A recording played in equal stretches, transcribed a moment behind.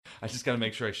I just got to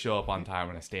make sure I show up on time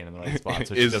when I stand in the right spot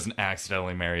so she doesn't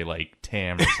accidentally marry, like,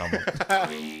 Tam or someone.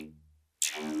 3,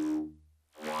 2,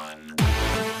 1.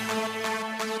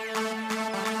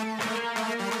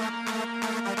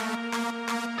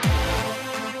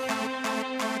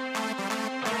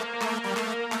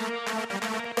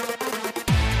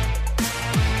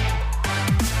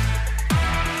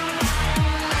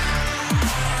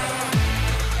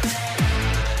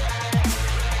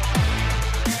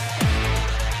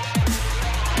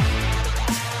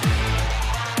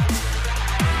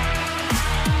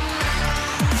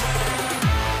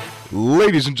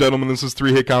 Ladies and gentlemen, this is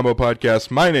 3 Hit Combo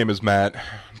Podcast. My name is Matt.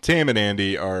 Tam and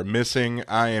Andy are missing.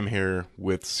 I am here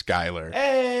with Skylar.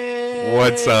 Hey!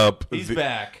 What's up? He's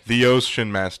back. The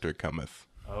Ocean Master cometh.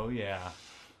 Oh, yeah.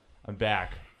 I'm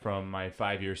back from my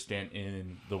 5-year stint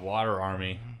in the Water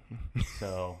Army.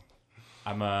 So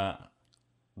I'm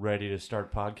ready to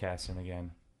start podcasting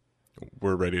again.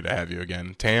 We're ready to have you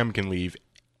again. Tam can leave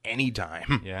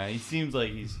anytime. Yeah, he seems like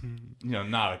he's,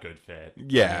 not a good fit.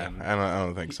 Yeah, I mean, I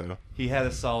don't think so. he had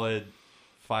a solid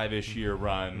 5-ish year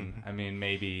run. I mean,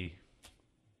 maybe,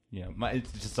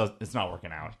 it's not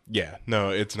working out. Yeah,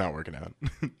 no, it's not working out.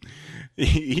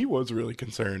 he was really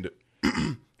concerned.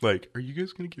 Like, are you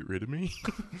guys going to get rid of me?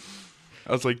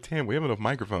 I was like, Tam, we have enough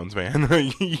microphones, man.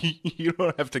 You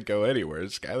don't have to go anywhere.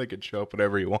 Skylar can show up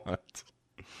whenever he wants.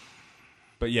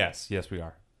 But yes, we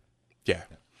are. Yeah.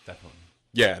 Definitely.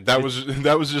 Yeah, that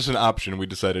was just an option we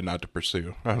decided not to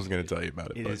pursue. I was going to tell you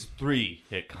about it. It but. is 3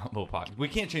 Hit Combo Podcast. We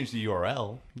can't change the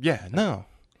URL. Yeah, no.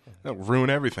 That'll ruin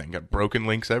everything. Got broken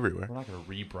links everywhere. We're not going to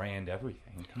rebrand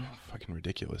everything. Come on. Fucking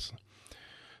ridiculous.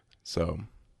 So,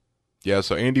 yeah,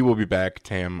 so Andy will be back.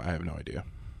 Tam, I have no idea.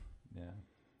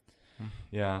 Yeah.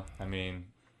 Yeah, I mean,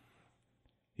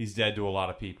 he's dead to a lot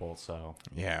of people, so.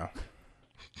 Yeah.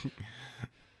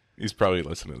 He's probably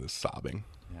listening to this sobbing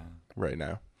right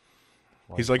now.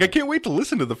 He's like, I can't wait to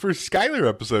listen to the first Skylar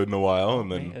episode in a while. And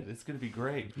then Man, it's going to be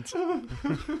great. Oh,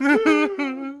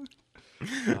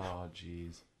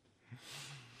 jeez.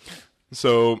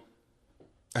 So,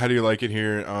 how do you like it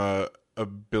here? A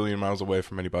billion miles away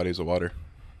from any bodies of water.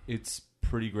 It's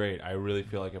pretty great. I really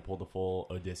feel like I pulled the full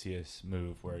Odysseus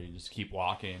move where you just keep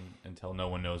walking until no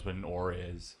one knows what an oar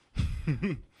is.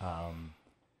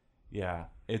 Yeah,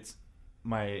 it's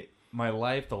my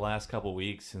life the last couple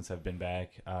weeks since I've been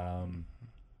back.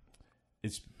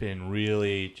 It's been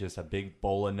really just a big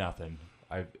bowl of nothing.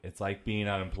 It's like being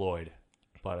unemployed,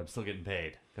 but I'm still getting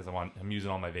paid because I'm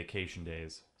using all my vacation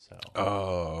days.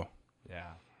 So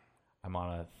yeah, I'm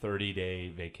on a 30-day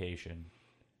vacation,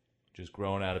 just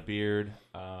growing out a beard,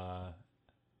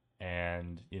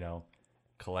 and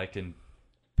collecting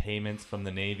payments from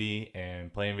the Navy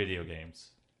and playing video games.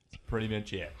 That's pretty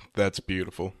much it. That's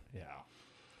beautiful. Yeah.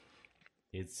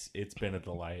 It's been a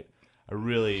delight. I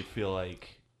really feel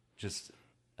like just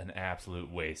an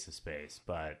absolute waste of space,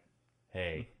 but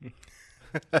hey,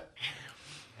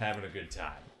 having a good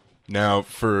time. Now,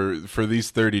 for these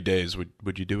 30 days,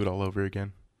 would you do it all over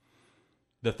again?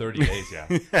 The 30 days,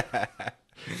 yeah.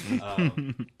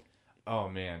 Oh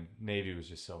man, Navy was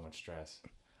just so much stress.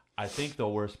 I think the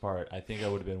worst part, I think I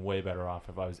would have been way better off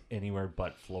if I was anywhere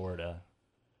but Florida.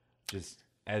 Just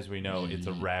as we know, it's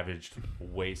a ravaged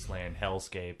wasteland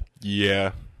hellscape.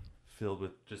 Yeah. Filled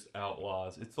with just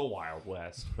outlaws. It's the Wild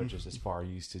West, but just as far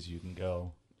east as you can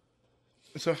go.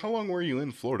 So how long were you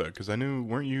in Florida? Because I knew,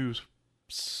 weren't you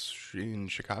in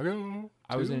Chicago?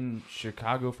 I was in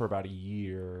Chicago for about a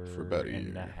year.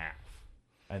 And a half.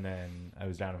 And then I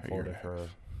was down in Florida for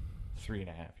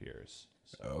 3.5 years.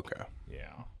 So, okay.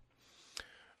 Yeah.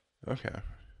 Okay.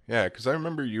 Yeah, because I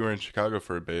remember you were in Chicago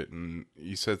for a bit, and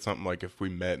you said something like if we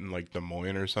met in, like, Des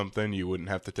Moines or something, you wouldn't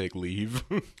have to take leave.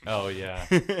 Oh, yeah.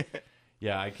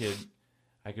 Yeah, I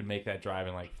could make that drive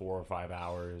in, like, 4 or 5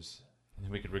 hours, and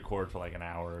then we could record for, like, an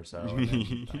hour or so, and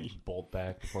then I'd bolt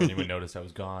back before anyone noticed I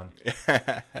was gone.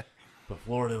 But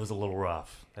Florida was a little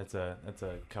rough. That's a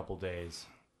couple days.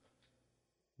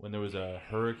 When there was a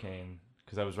hurricane,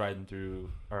 because I was riding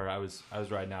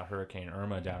out Hurricane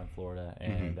Irma down in Florida,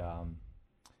 and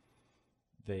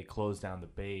they closed down the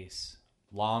base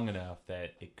long enough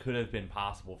that it could have been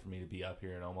possible for me to be up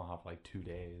here in Omaha for like 2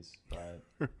 days, but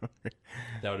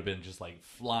that would have been just like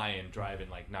flying,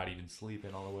 driving, like not even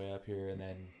sleeping all the way up here, and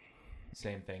then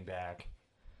same thing back.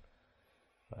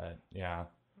 But yeah,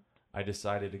 I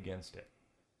decided against it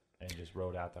and just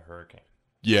rode out the hurricane.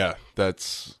 Yeah,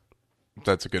 that's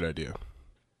a good idea.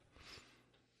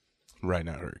 Right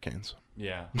now, hurricanes.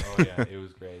 Yeah. Oh yeah, it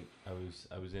was great. I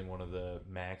was in one of the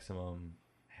maximum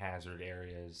hazard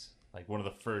areas, like one of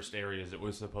the first areas it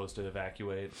was supposed to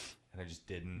evacuate, and I just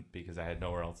didn't because I had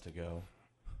nowhere else to go.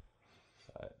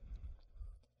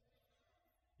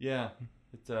 Yeah,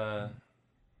 it's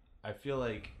I feel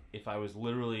like if I was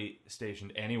literally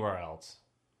stationed anywhere else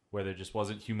where there just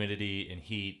wasn't humidity and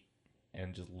heat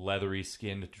and just leathery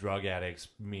skinned drug addicts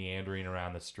meandering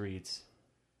around the streets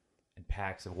and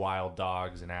packs of wild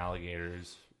dogs and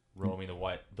alligators roaming the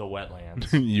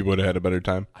wetlands, You would have had a better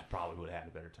time. I probably would have had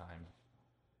a better time.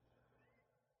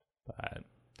 But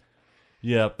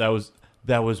yeah, that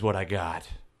was what I got.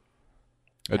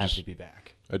 Happy to be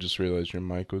back. I just realized your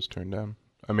mic was turned down.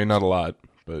 I mean, not a lot,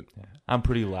 but Yeah. I'm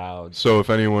pretty loud. so if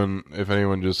anyone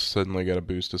just suddenly got a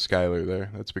boost of Skylar there,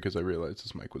 that's because I realized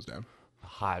his mic was down. A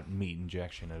hot meat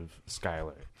injection of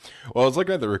Skylar. Well, I was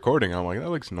looking at the recording. I'm like, that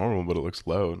looks normal, but it looks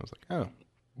low, and I was like, oh.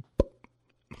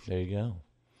 There you go.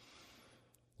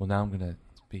 Well, now I'm gonna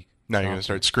speak. Now you're gonna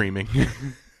start screaming. I'll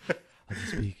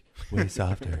just speak way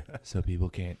softer so people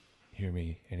can't hear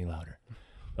me any louder.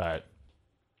 But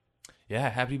yeah,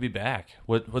 happy to be back.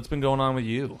 What's been going on with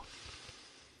you?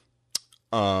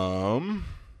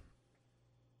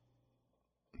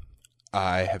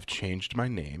 I have changed my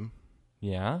name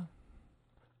Yeah,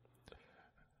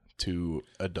 to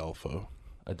Adolfo.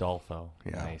 Adolfo.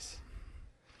 Yeah. Nice.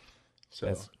 So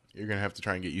That's- you're gonna have to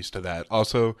try and get used to that.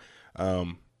 Also,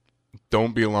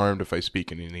 don't be alarmed if I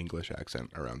speak in an English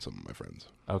accent around some of my friends.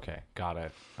 Okay, got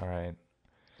it. All right.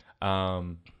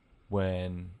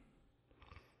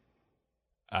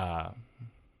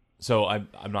 So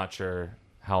I'm not sure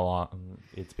how long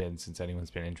it's been since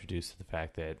anyone's been introduced to the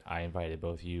fact that I invited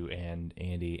both you and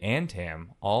Andy and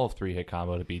Tam, all of Three Hit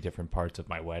Combo, to be different parts of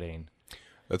my wedding.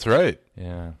 That's right.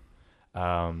 Yeah.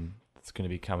 It's going to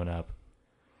be coming up.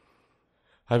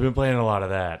 I've been playing a lot of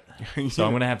that. So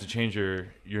I'm going to have to change your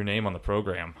name on the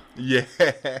program. Yeah.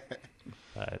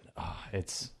 But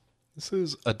This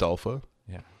is Adolfo.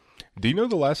 yeah. Do you know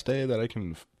the last day that I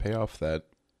can pay off that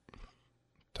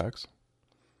tax?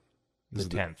 The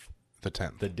 10th. The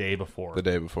 10th. The day before. The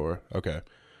day before. Okay.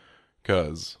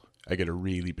 Because I get a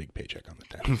really big paycheck on the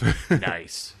 10th.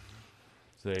 Nice.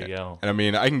 So there you go. And I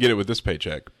mean, I can get it with this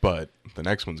paycheck, but the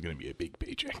next one's going to be a big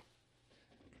paycheck.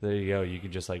 There you go. You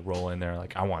can just like roll in there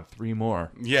like, I want 3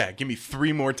 more. Yeah, give me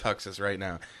 3 more tuxes right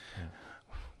now.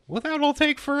 Well, that'll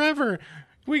take forever.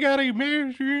 We got to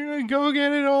go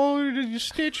get it all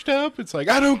stitched up. It's like,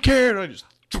 I don't care. And I just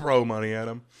throw money at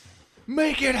him.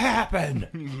 Make it happen.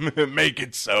 Make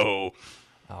it so.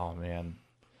 Oh man.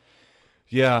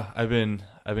 Yeah, I've been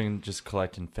just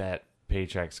collecting fat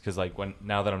paychecks because like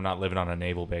now that I'm not living on a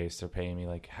naval base, they're paying me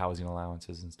like housing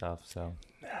allowances and stuff. So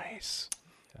Nice.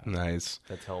 Nice.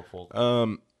 that's helpful.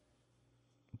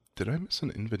 Did I miss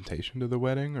an invitation to the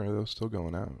wedding, or are those still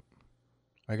going out?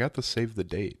 I got the save the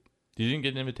date. You didn't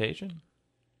get an invitation?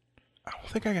 I don't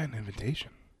think I got an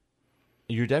invitation.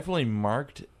 You're definitely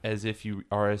marked as if you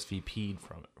RSVP'd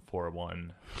for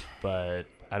one, but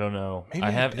I don't know. Maybe I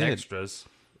I have did. extras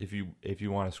if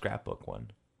you want to scrapbook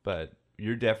one, but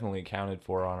you're definitely accounted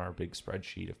for on our big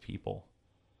spreadsheet of people.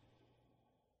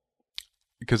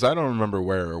 Because I don't remember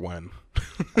where or when.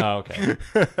 Oh, okay.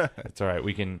 That's all right.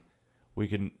 We can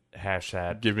hash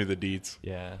that. Give me the deets.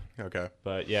 Yeah. Okay.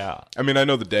 But yeah, I mean, I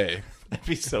know the day. that'd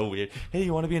be so weird. Hey,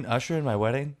 you want to be an usher in my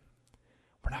wedding?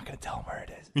 We're not going to tell him where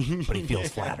it is, but he feels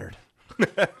flattered.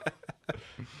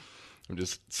 I'm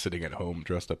just sitting at home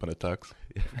dressed up in a tux.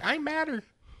 I matter.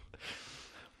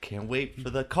 Can't wait for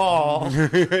the call.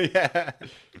 Yeah.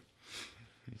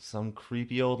 Some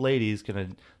creepy old lady's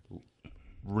going to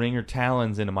wring her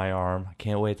talons into my arm. I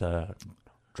can't wait to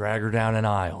drag her down an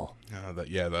aisle.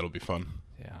 That'll be fun.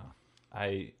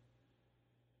 Yeah.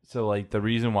 So like the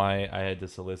reason why I had to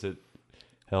solicit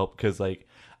help, because like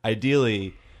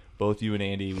ideally both you and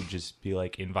Andy would just be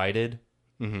like invited,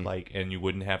 like, and you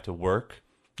wouldn't have to work.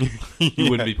 You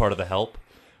wouldn't be part of the help.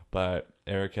 But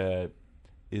Erica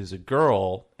is a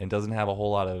girl and doesn't have a whole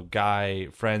lot of guy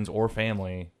friends or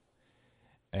family,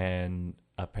 and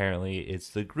apparently it's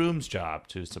the groom's job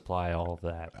to supply all of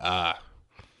that.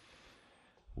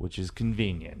 Which is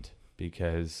convenient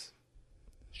because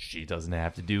she doesn't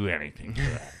have to do anything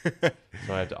for that.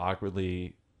 So I have to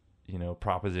awkwardly,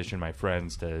 proposition my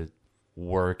friends to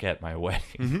work at my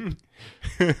wedding.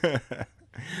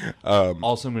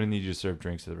 Also, I'm going to need you to serve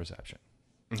drinks at the reception.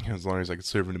 As long as I can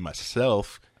serve it to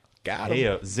myself. Got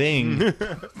him. Hey, zing.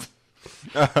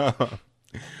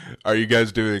 Are you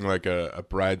guys doing like a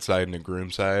bride side and a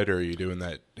groom side, or are you doing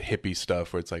that hippie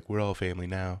stuff where it's like, we're all family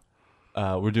now?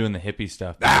 We're doing the hippie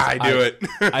stuff. I do it.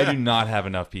 I do not have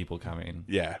enough people coming.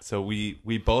 Yeah. So we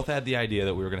both had the idea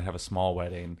that we were going to have a small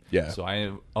wedding. Yeah. So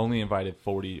I only invited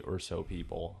 40 or so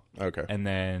people. Okay. And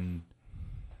then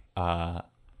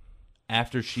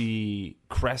after she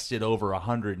crested over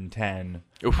 110,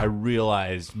 Oof. I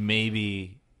realized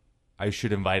maybe I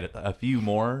should invite a few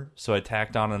more. So I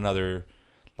tacked on another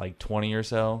like 20 or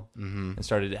so, and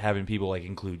started having people like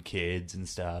include kids and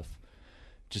stuff,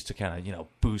 just to kind of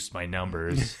boost my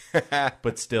numbers.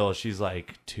 But still, she's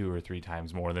like 2 or 3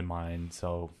 times more than mine,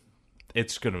 so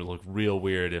it's gonna look real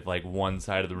weird if like one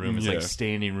side of the room is like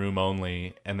standing room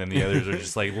only, and then the others are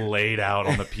just like laid out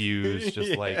on the pews,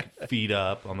 just like feet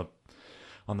up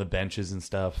on the benches and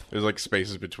stuff. There's like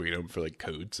spaces between them for like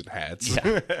coats and hats.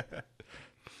 Yeah.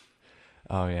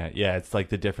 Oh yeah. It's like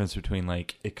the difference between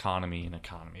like economy and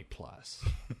economy plus.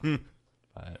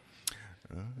 But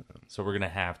so we're gonna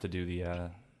have to do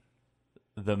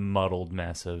the muddled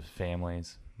mess of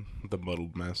families. The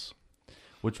muddled mess.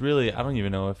 Which really, I don't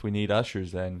even know if we need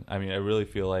ushers then. I mean, I really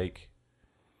feel like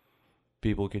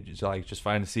people could just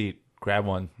find a seat, grab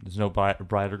one. There's no bride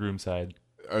or groom side.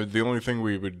 The only thing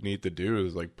we would need to do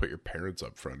is like put your parents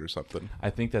up front or something. I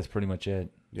think that's pretty much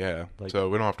it. Yeah, so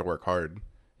we don't have to work hard.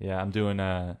 Yeah, I'm doing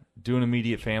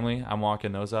immediate family. I'm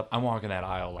walking those up. I'm walking that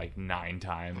aisle like 9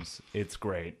 times. It's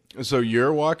great. So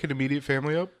you're walking immediate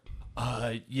family up?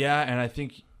 Yeah, and I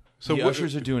think the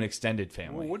ushers are doing extended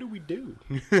family. What do we do?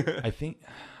 I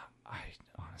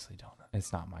honestly don't know.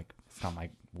 It's not my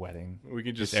wedding. We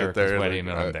can just it's sit Erica's there wedding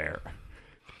and I'm there.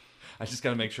 I just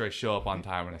gotta make sure I show up on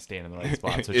time when I stand in the right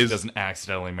spot, so she doesn't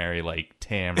accidentally marry like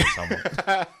Tam or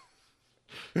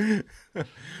someone.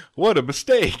 What a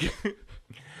mistake!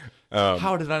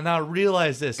 How did I not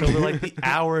realize this over like the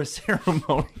hour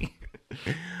ceremony?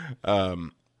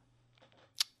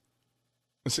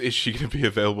 So is she gonna be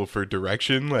available for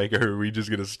direction? Like, or are we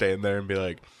just gonna stand there and be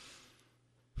like?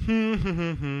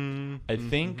 I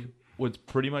think what's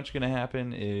pretty much gonna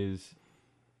happen is,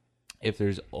 if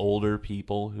there's older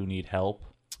people who need help,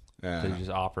 they just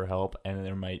offer help, and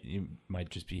you might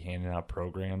just be handing out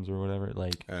programs or whatever.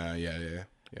 Like, yeah.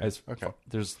 Okay.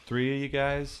 There's 3 of you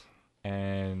guys,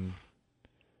 and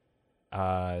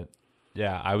I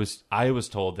was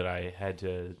told that I had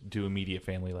to do immediate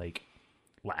family like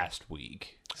last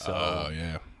week. So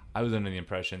yeah. I was under the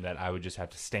impression that I would just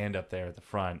have to stand up there at the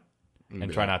front and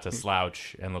try not to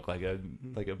slouch and look like a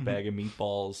bag of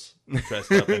meatballs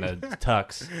dressed up in a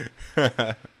tux.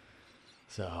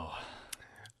 So,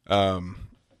 are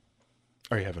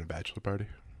you having a bachelor party?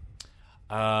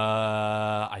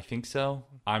 I think so.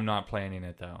 I'm not planning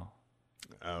it though.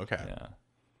 Oh, okay.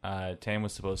 Yeah. Tam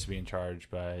was supposed to be in charge,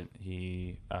 but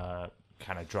he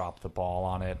kind of dropped the ball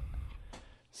on it.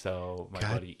 So my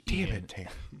buddy Ian, damn it, Tam.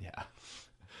 Yeah.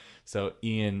 So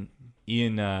Ian,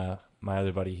 my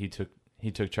other buddy, he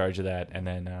took charge of that, and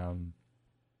then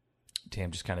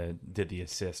Tam just kind of did the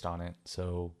assist on it.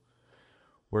 So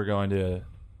we're going to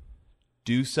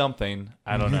do something.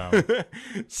 I don't know.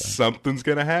 Something's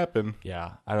gonna happen.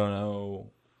 Yeah, I don't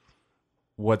know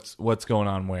what's going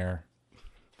on where,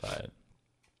 but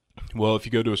well, if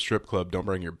you go to a strip club, don't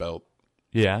bring your belt.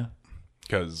 Yeah,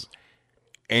 because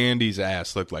Andy's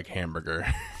ass looked like hamburger.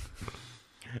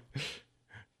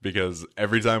 Because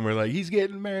every time we're like, he's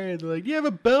getting married, they're like, you have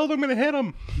a belt? I'm gonna hit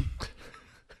him.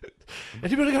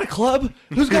 Anybody got a club?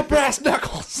 Who's got brass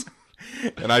knuckles?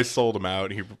 And I sold him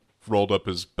out. He rolled up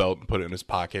his belt and put it in his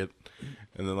pocket.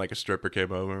 And then like a stripper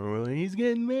came over and we're like, he's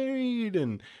getting married.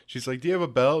 And she's like, do you have a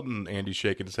belt? And Andy's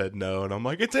shaking his head no. And I'm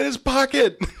like, it's in his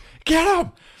pocket. Get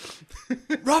him.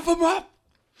 Rough him up.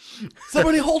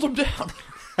 Somebody hold him down.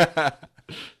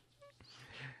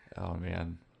 Oh,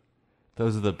 man.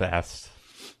 Those are the best.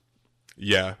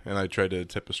 Yeah. And I tried to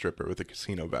tip a stripper with a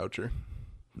casino voucher.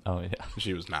 Oh, yeah.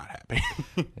 She was not happy.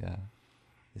 Yeah.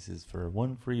 This is for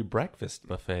one free breakfast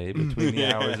buffet between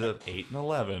the hours of 8 and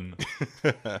 11.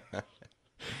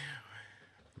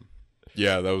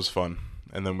 Yeah, that was fun.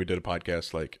 And then we did a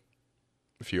podcast like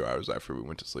a few hours after we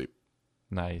went to sleep.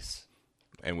 Nice.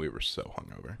 And we were so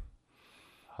hungover.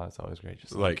 Oh, that's always great.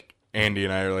 Just like Andy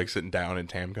and I are like sitting down and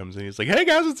Tam comes in. He's like, hey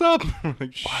guys, what's up? I'm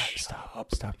like, shh.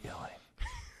 Stop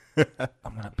yelling.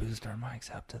 I'm going to boost our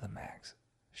mics up to the max.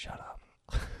 Shut up.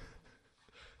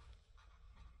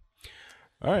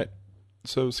 All right.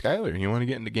 So, Skylar, you want to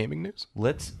get into gaming news?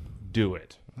 Let's do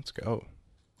it. Let's go.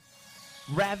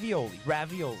 Ravioli,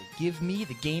 give me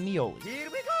the gameoli. Here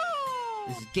we go!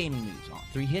 This is gaming news on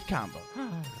 3-Hit Combo.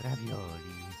 Ravioli.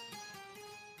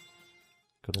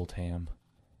 Good old Tam.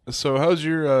 So, how's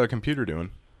your computer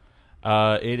doing?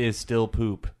 It is still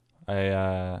poop.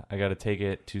 I got to take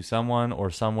it to someone or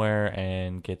somewhere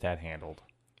and get that handled.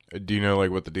 Do you know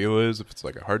like what the deal is? If it's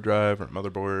like a hard drive or a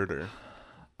motherboard or...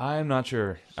 I'm not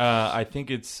sure. I think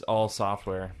it's all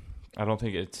software. I don't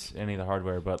think it's any of the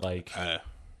hardware, but like,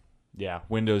 yeah,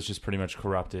 Windows just pretty much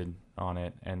corrupted on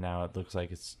it, and now it looks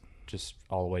like it's just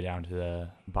all the way down to the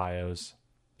BIOS.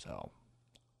 So,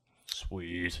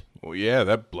 Sweet. Well, yeah,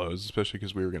 that blows, especially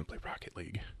because we were going to play Rocket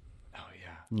League. Oh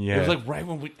yeah. Yeah. It was like right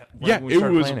when we It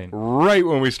started was playing. right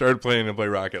when we started playing to play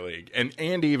Rocket League. And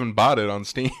Andy even bought it on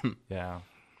Steam. Yeah.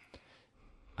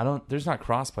 There's not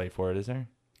crossplay for it, is there?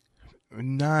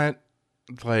 Not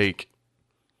like...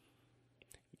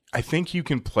 I think you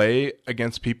can play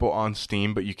against people on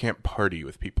Steam, but you can't party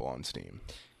with people on Steam.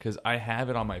 Because I have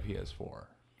it on my PS4.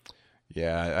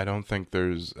 Yeah, I don't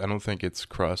think it's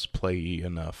cross-play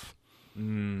enough.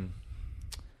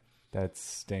 That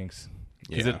stinks.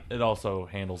 Because Yeah. it also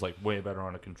handles like way better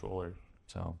on a controller.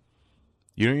 So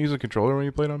You don't use a controller when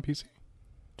you play it on PC?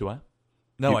 do I?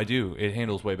 No, I do. It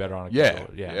handles way better on a Yeah,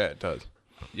 controller. yeah, it does.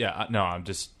 Yeah. No, I'm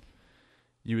just.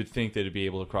 You would think that it'd be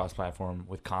able to cross-platform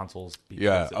with consoles.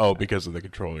 Yeah. Oh, because of the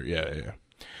controller. Yeah.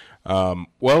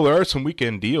 Well, there are some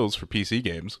weekend deals for PC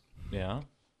games. Yeah.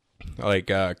 Like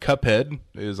Cuphead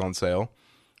is on sale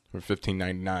for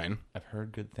 $15.99. I've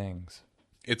heard good things.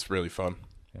 It's really fun.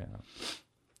 Yeah.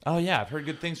 Oh yeah, I've heard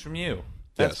good things from you.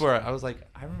 That's Yes. where I was like,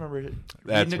 I remember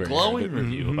That's reading where a you glowing heard it.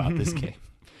 review about this game.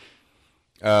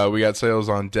 We got sales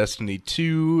on Destiny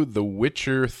 2, The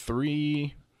Witcher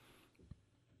 3.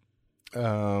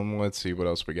 Let's see what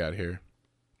else we got here.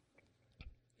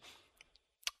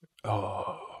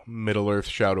 Oh, Middle-earth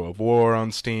Shadow of War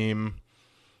on Steam.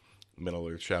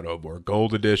 Middle-earth Shadow of War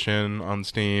Gold Edition on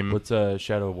Steam. What's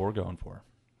Shadow of War going for?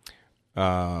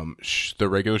 The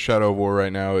regular Shadow of War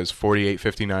right now is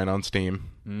 $48.59 on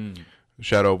Steam.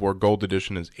 Shadow of War Gold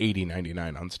Edition is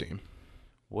 $80.99 on Steam.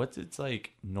 What's its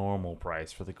like normal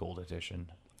price for the gold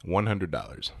edition?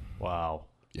 $100. Wow.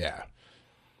 Yeah.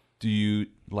 Do you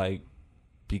like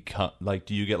become like?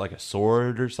 Do you get like a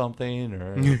sword or something,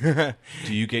 or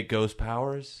do you get ghost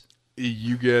powers?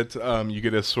 You get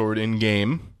a sword in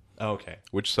game, Okay.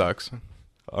 which sucks.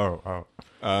 Oh.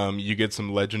 You get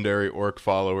some legendary orc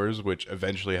followers, which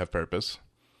eventually have purpose.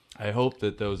 I hope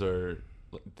that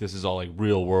this is all like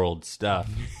real world stuff.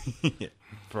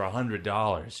 For $100.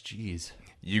 Jeez.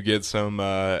 You get some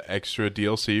extra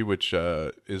DLC, which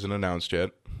isn't announced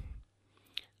yet.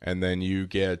 And then you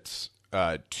get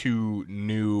 2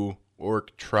 new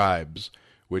orc tribes,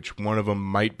 which one of them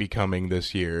might be coming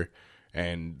this year,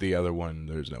 and the other one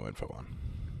there's no info on.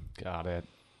 Got it.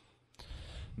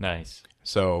 Nice.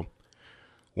 So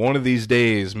one of these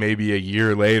days, maybe a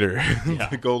year later, Yeah.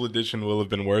 the gold edition will have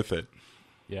been worth it.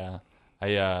 Yeah.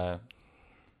 I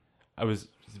was,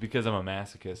 because I'm a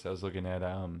masochist, I was looking at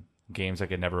games I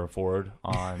could never afford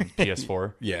on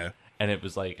PS4. Yeah. And it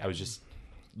was like, I was just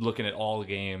looking at all the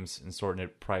games and sorting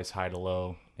it price high to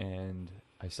low. And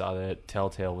I saw that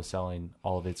Telltale was selling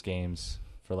all of its games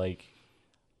for like,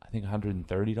 I think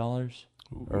 $130.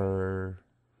 Or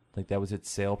like that was its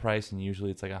sale price. And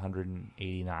usually it's like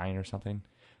 $189 or something.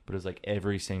 But it was like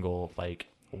every single, like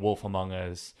Wolf Among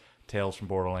Us, Tales from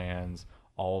Borderlands,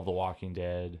 all of The Walking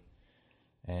Dead.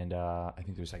 And I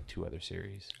think there's like 2 other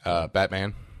series.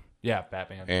 Batman Yeah,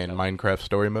 Batman. and Minecraft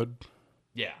Story Mode.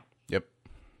 Yeah. Yep.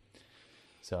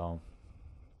 So,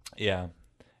 yeah.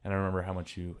 And I remember how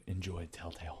much you enjoyed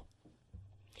Telltale.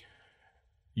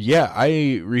 Yeah,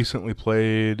 I recently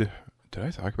played... Did I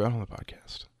talk about it on the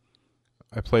podcast?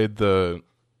 I played the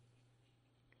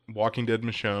Walking Dead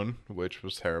Michonne, which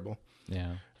was terrible.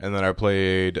 Yeah. And then I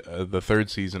played the 3rd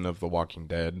season of The Walking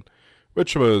Dead,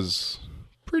 which was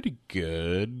pretty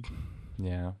good.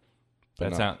 Yeah.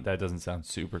 But That doesn't sound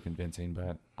super convincing,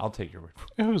 but I'll take your word for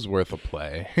It was worth a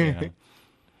play. it. Yeah.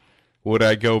 Would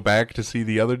I go back to see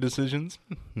the other decisions?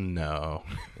 No.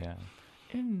 Yeah.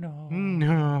 No.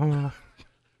 No.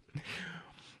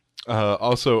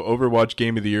 Also, Overwatch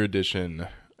Game of the Year edition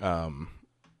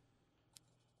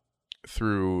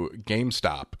through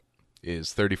GameStop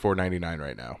is $34.99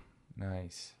 right now,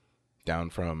 Nice. down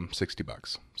from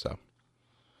 $60. So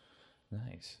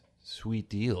Nice. Sweet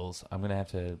deals. I'm going to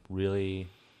have to really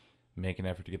make an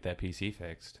effort to get that PC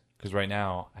fixed. Because right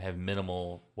now, I have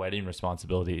minimal wedding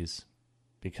responsibilities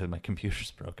because my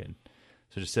computer's broken.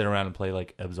 So just sit around and play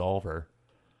like Absolver.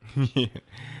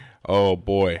 oh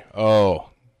boy, oh,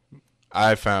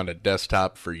 I found a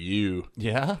desktop for you.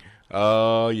 Yeah?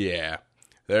 Oh yeah,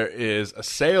 there is a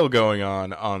sale going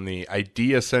on the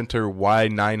Idea Center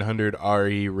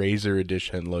Y900RE Razer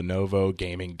Edition Lenovo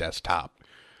gaming desktop.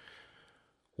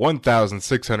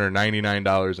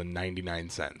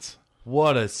 $1,699.99.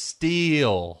 What a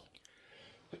steal.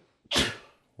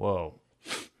 Whoa.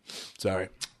 Sorry,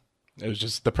 it was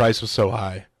just the price was so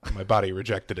high, my body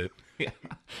rejected it.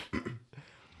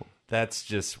 That's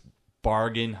just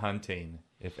bargain hunting,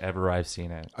 if ever I've seen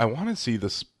it. I want to see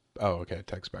this. Oh, okay,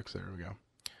 tech specs. There we go.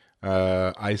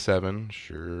 i7,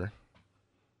 sure.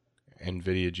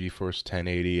 NVIDIA GeForce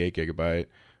 1080, 8 gigabyte,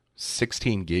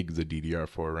 16 gigs of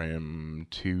DDR4 RAM,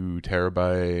 2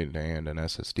 terabyte, and an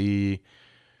SSD.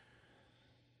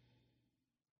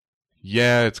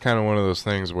 Yeah, it's kind of one of those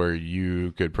things where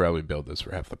you could probably build this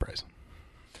for half the price.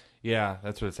 Yeah,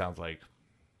 that's what it sounds like.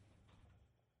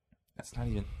 That's not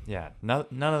even. Yeah, none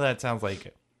of that sounds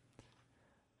like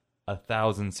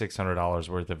 $1,600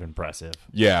 worth of impressive.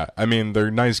 Yeah, I mean,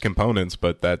 they're nice components,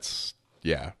 but that's,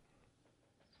 yeah.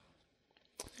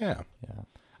 Yeah. Yeah.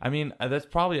 I mean, that's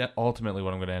probably ultimately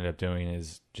what I'm going to end up doing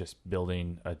is just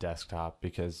building a desktop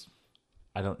because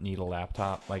I don't need a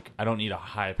laptop. Like, I don't need a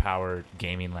high-powered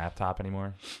gaming laptop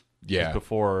anymore. Yeah.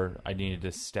 Before, I needed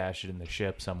to stash it in the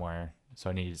ship somewhere, so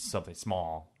I needed something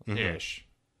small-ish.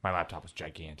 My laptop was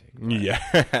gigantic.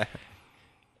 Yeah.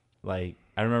 Like,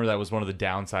 I remember that was one of the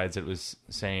downsides it was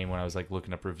saying when I was, like,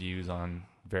 looking up reviews on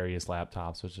various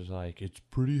laptops, which is like, it's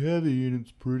pretty heavy and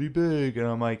it's pretty big. And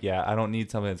I'm like, yeah, I don't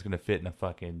need something that's going to fit in a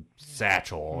fucking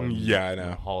satchel. And, Yeah, I know.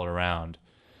 and haul it around.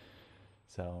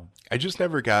 So, I just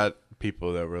never got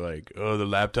people that were like, oh, the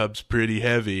laptop's pretty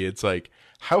heavy. It's like,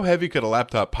 how heavy could a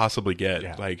laptop possibly get?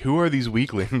 Yeah. Like, who are these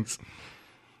weaklings?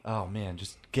 oh, man,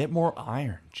 just get more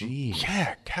iron. Jeez.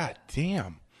 Yeah, god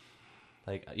damn.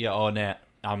 Like, yeah, oh, Nat,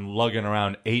 I'm lugging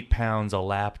around 8 pounds of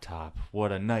laptop.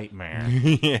 What a nightmare.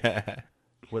 Yeah.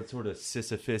 What sort of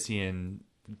Sisyphusian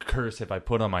curse have I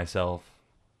put on myself?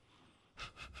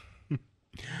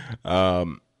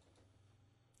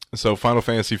 So Final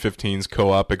Fantasy 15's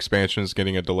co-op expansion is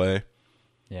getting a delay.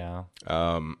 Yeah.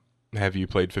 Have you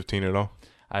played 15 at all?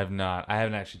 I have not. I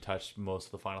haven't actually touched most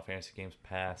of the Final Fantasy games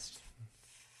past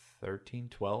 13,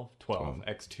 12? 12.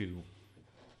 X2.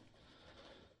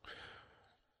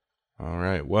 All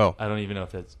right. Well, I don't even know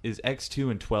if that's... Is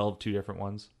X2 and 12 two different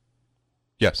ones?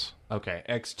 yes. Okay,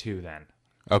 X2 then.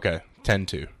 Okay.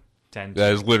 10-2. 10.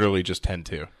 That is literally just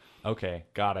 10-2. Okay,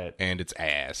 got it. And it's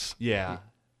ass. Yeah.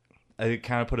 It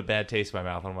kind of put a bad taste in my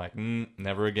mouth. I'm like,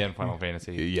 never again, Final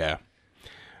Fantasy. Yeah.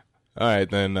 All right,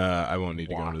 then I won't need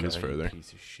to go into Waka, this you further.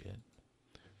 piece of shit.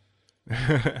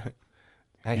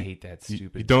 I hate that You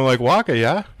stupid... don't like Waka,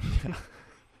 yeah?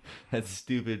 that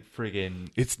stupid friggin'...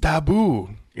 It's taboo.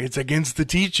 It's against the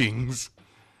teachings.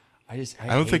 I don't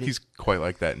think hated- he's quite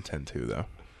like that in 10-2, though.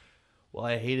 Well,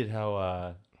 I hated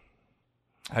how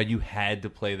you had to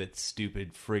play that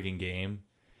stupid friggin' game.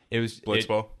 It was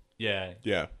Blitzball? Yeah,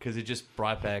 Yeah. because it just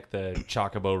brought back the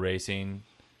Chocobo racing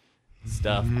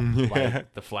stuff,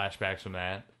 like the flashbacks from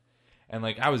that. And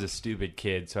like, I was a stupid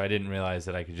kid, so I didn't realize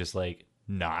that I could just like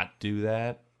not do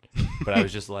that. But I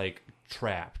was just like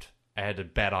trapped. I had to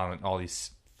bet on all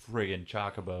these friggin'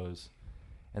 Chocobos,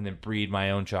 and then breed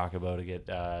my own Chocobo to get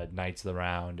Knights of the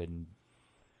Round. And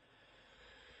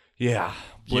yeah,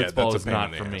 Yeah, Blitzball that's a is pain not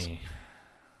in the for ass. me.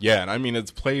 Yeah, and I mean,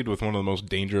 it's played with one of the most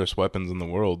dangerous weapons in the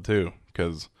world, too,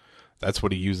 because that's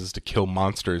what he uses to kill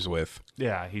monsters with.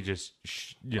 Yeah, he just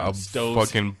A stoves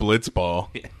fucking blitzball.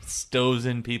 stoves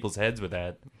in people's heads with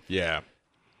that. Yeah.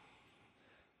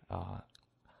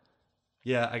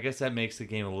 Yeah, I guess that makes the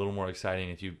game a little more exciting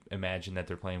if you imagine that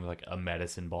they're playing with like a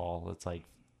medicine ball that's like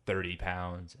 30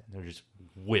 pounds and they're just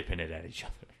whipping it at each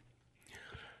other.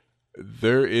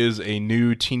 There is a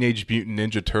new Teenage Mutant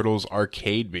Ninja Turtles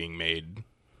arcade being made.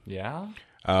 Yeah?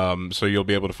 So you'll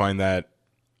be able to find that.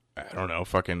 I don't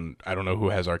know who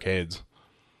has arcades.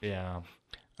 Yeah.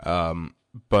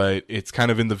 But it's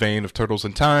kind of in the vein of Turtles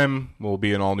in Time. Will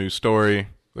be an all new story.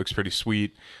 Looks pretty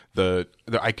sweet.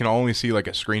 I can only see like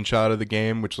a screenshot of the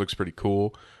game, which looks pretty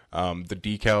cool. The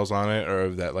decals on it are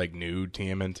of that like new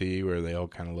TMNT where they all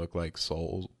kind of look like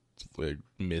souls, like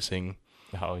missing.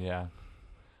 Oh, yeah.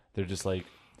 They're just like,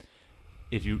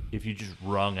 if you just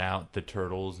wrung out the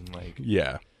turtles and like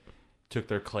Yeah. took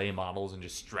their clay models and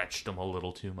just stretched them a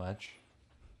little too much.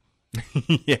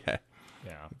 Yeah.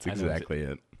 Yeah. That's exactly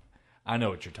it. I know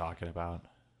what you're talking about.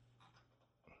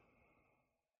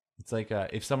 It's like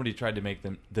if somebody tried to make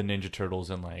the Ninja Turtles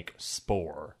in like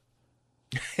Spore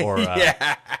or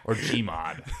or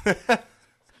Gmod.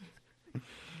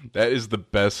 That is the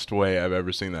best way I've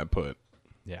ever seen that put.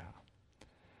 Yeah.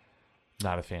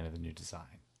 Not a fan of the new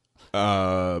design.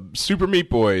 Super Meat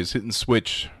Boy is hitting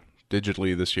Switch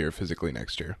digitally this year, physically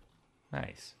next year.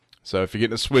 Nice. So if you're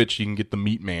getting a Switch, you can get the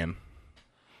Meat Man.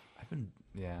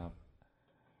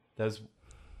 Those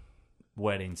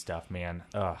wedding stuff, man.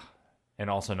 Ugh. And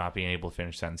also not being able to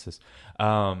finish sentences.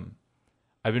 I've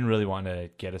been really wanting to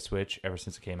get a Switch ever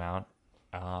since it came out.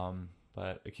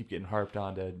 But I keep getting harped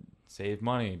on to save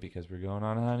money because we're going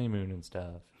on a honeymoon and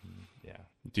stuff. Yeah.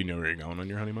 Do you know where you're going on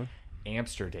your honeymoon?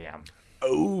 Amsterdam.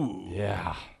 Oh.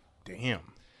 Yeah. Damn.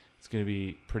 It's going to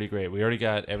be pretty great. We already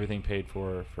got everything paid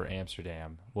for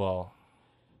Amsterdam. Well,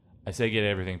 I say get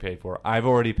everything paid for. I've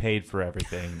already paid for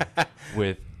everything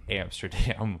with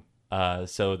Amsterdam.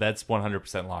 So that's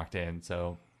 100% locked in.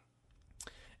 So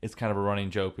it's kind of a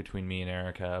running joke between me and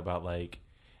Erica about, like,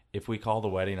 if we call the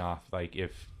wedding off, like,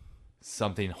 if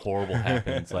something horrible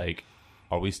happens, like,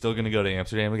 are we still going to go to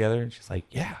Amsterdam together? And she's like,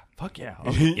 yeah, fuck yeah. I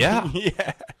was like, yeah.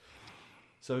 Yeah.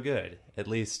 So good. At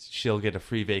least she'll get a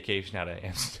free vacation out of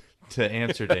to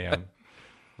Amsterdam,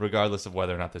 regardless of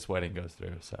whether or not this wedding goes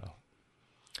through. So,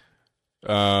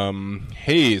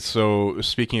 hey, so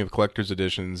speaking of collector's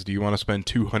editions, do you want to spend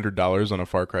 $200 on a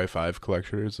Far Cry 5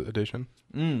 collector's edition?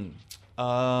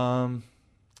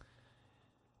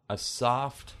 a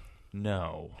soft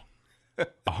no,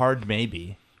 a hard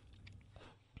maybe.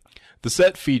 The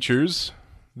set features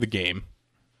the game,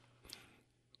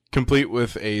 complete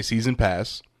with a season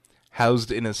pass,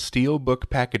 housed in a steel book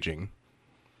packaging.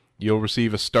 You'll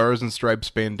receive a Stars and Stripes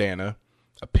bandana,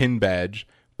 a pin badge,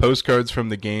 postcards from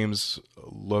the game's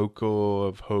local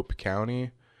of Hope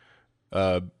County,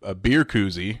 a beer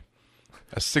koozie,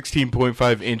 a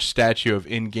 16.5-inch statue of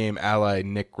in-game ally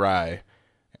Nick Rye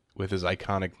with his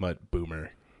iconic mutt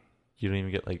Boomer. You don't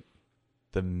even get, like,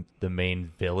 the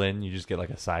main villain. You just get, like,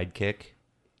 a sidekick.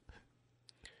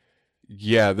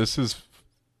 Yeah, this is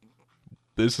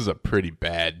a pretty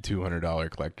bad $200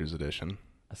 collector's edition.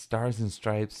 A Stars and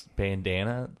Stripes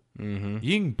bandana. Mm-hmm.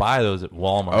 You can buy those at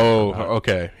Walmart. Oh,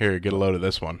 okay. Here, get a load of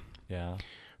this one. Yeah.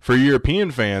 For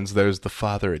European fans, there's the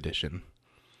Father Edition,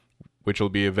 which will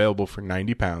be available for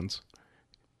 £90.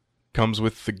 Comes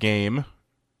with the game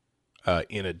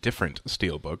in a different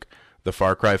steelbook, the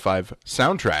Far Cry 5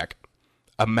 soundtrack,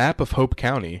 a map of Hope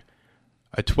County,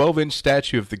 a 12-inch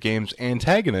statue of the game's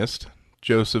antagonist,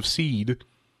 Joseph Seed,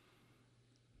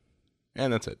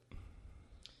 and that's it.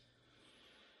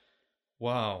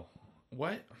 Wow.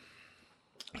 What?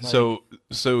 So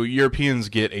Europeans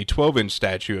get a 12-inch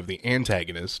statue of the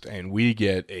antagonist, and we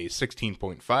get a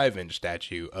 16.5-inch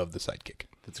statue of the sidekick.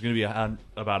 It's going to be about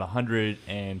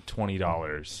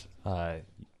 $120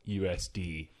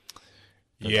 USD.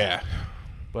 Yeah.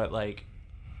 But, like,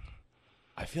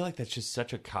 I feel like that's just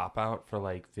such a cop-out for,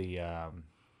 like, the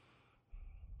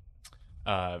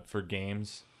for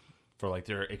games, for, like,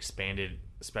 their expanded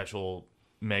special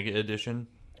mega edition,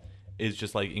 is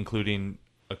just, like, including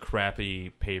a crappy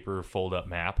paper fold-up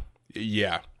map.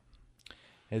 Yeah.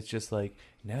 It's just like,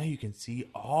 now you can see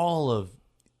all of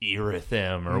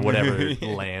Erythim or whatever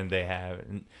land they have.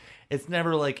 And it's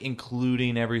never, like,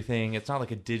 including everything. It's not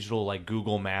like a digital, like,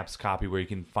 Google Maps copy where you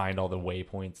can find all the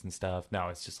waypoints and stuff. No,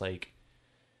 it's just, like,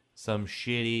 some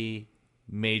shitty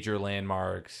major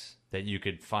landmarks that you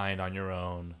could find on your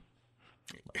own.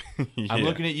 Yeah. I'm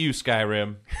looking at you,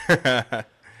 Skyrim. I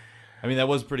mean, that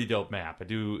was a pretty dope map. I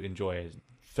do enjoy it.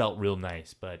 Felt real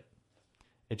nice, but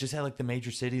it just had, like, the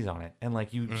major cities on it. And,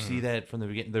 like, you see that from the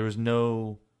beginning. There was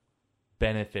no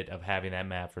benefit of having that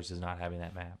map versus not having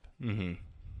that map. Mm-hmm.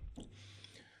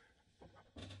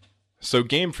 So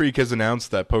Game Freak has announced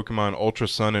that Pokemon Ultra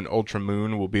Sun and Ultra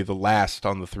Moon will be the last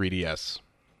on the 3DS.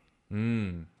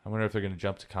 I wonder if they're going to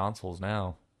jump to consoles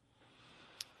now.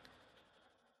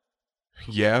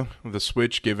 Yeah, the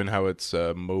Switch, given how it's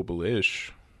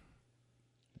mobile-ish,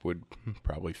 would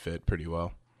probably fit pretty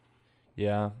well.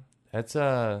 Yeah, it's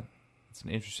an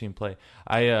interesting play.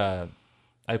 I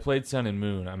played Sun and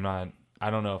Moon. I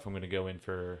don't know if I'm going to go in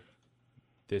for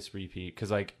this repeat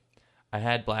because, like, I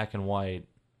had Black and White.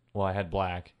 Well, I had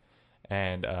Black,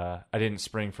 and I didn't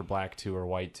spring for Black 2 or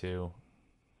White 2,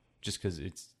 just because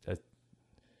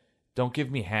don't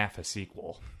give me half a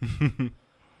sequel.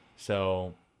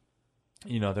 So,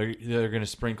 you know, they're going to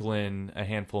sprinkle in a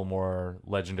handful more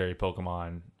legendary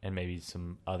Pokemon and maybe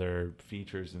some other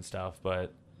features and stuff,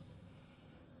 but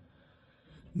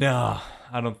no,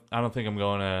 I don't think I'm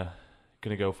gonna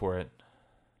go for it.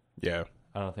 Yeah.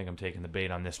 I don't think I'm taking the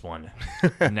bait on this one.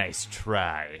 Nice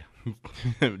try.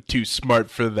 Too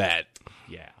smart for that.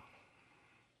 Yeah.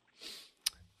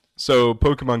 So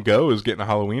Pokemon Go is getting a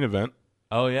Halloween event.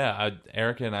 Oh yeah,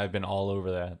 Erica and I have been all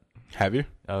over that. Have you?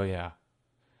 Oh yeah.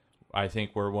 I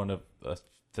think we're one of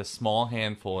the small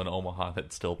handful in Omaha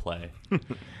that still play.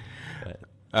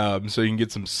 So you can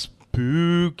get some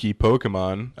spooky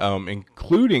Pokemon,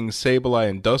 including Sableye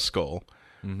and Duskull,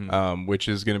 which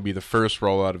is going to be the first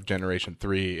rollout of Generation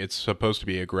 3. It's supposed to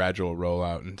be a gradual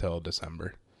rollout until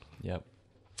December. Yep.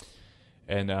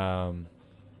 And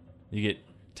you get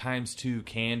 ×2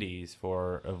 candies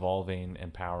for evolving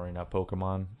and powering up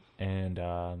Pokemon. And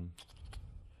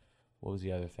what was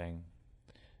the other thing?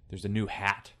 There's a new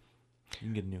hat. You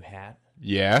can get a new hat.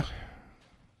 Yeah.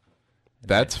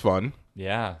 That's fun.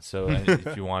 Yeah, so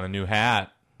if you want a new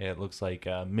hat It looks like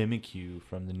Mimikyu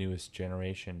from the newest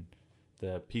generation.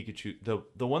 The Pikachu,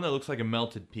 the one that looks like a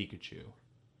melted Pikachu.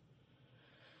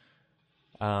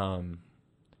 But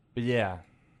yeah,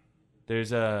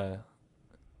 there's like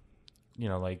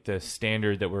the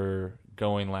standard that we're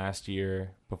going last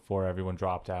year before everyone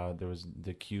dropped out. There was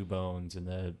the Cubones and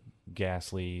the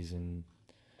Gasleys and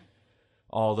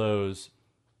all those.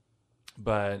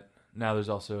 But now there's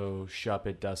also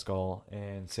Shuppet, Duskull,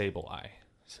 and Sableye.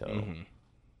 So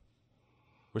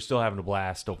we're still having a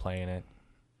blast, still playing it.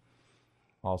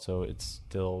 Also, it's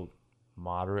still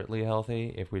moderately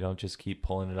healthy if we don't just keep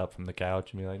pulling it up from the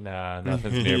couch and be like, nah,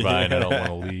 nothing's nearby and I don't want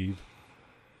to leave.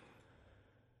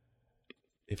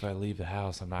 If I leave the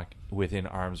house, I'm not within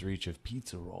arm's reach of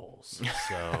pizza rolls.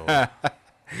 So,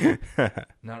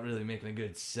 not really making a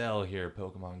good sell here,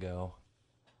 Pokemon Go.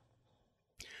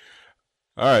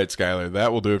 All right, Skylar,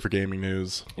 that will do it for gaming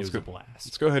news. It was a blast.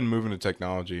 Let's go ahead and move into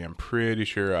technology. I'm pretty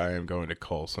sure I am going to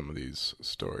cull some of these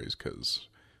stories because,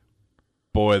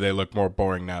 boy, they look more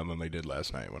boring now than they did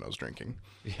last night when I was drinking.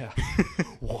 Yeah.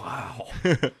 Wow.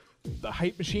 The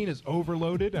hype machine is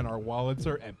overloaded and our wallets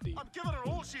are empty. I'm giving her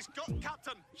all she's got,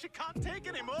 Captain. She can't take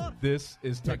any more. This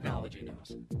is technology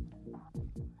news.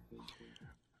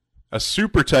 A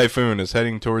super typhoon is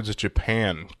heading towards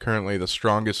Japan, currently the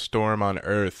strongest storm on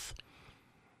Earth.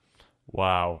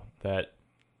 Wow, that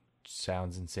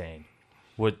sounds insane.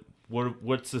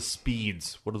 What's the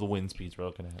speeds? What are the wind speeds we're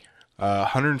looking at?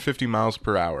 150 miles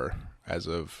per hour as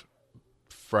of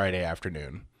Friday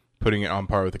afternoon, putting it on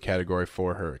par with a Category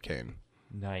 4 hurricane.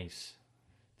 Nice.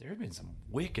 There have been some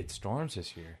wicked storms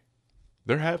this year.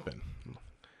 There have been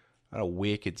a lot of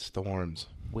wicked storms.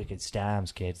 Wicked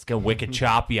storms, kid. It's going wicked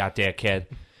choppy out there, kid.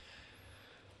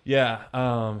 Yeah,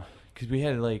 because we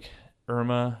had like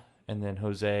Irma and then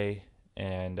Jose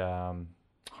and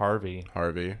Harvey.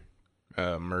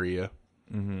 Maria.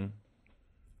 Mm-hmm.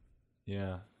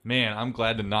 Yeah. Man, I'm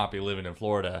glad to not be living in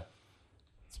Florida.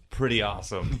 It's pretty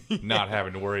awesome not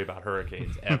having to worry about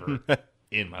hurricanes ever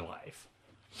in my life.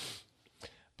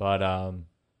 But,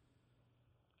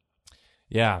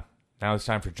 yeah, now it's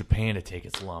time for Japan to take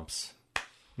its lumps.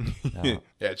 Yeah,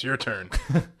 it's your turn.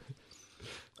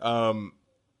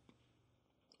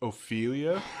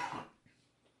 Ophelia,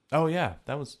 Oh, yeah,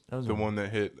 that was the one that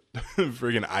hit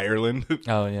friggin' Ireland.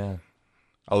 Oh, yeah.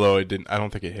 Although it didn't, I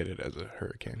don't think it hit it as a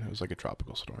hurricane. It was like a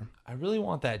tropical storm. I really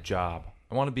want that job.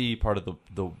 I want to be part of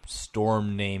the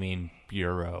storm naming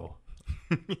bureau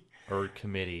or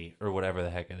committee or whatever the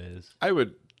heck it is. I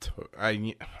would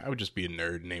just be a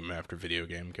nerd named after video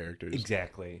game characters.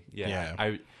 Exactly. Yeah.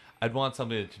 Yeah. I'd want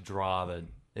something to draw that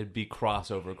it'd be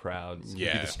crossover crowds. It'd be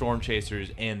Yeah. the storm chasers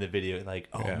and the video. Like,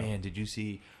 oh Yeah. man, did you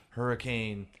see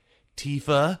Hurricane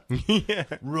Tifa Yeah.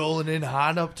 rolling in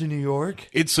hot up to New York?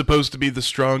 It's supposed to be the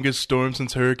strongest storm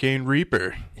since Hurricane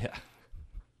Reaper. Yeah.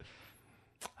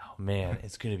 Oh man,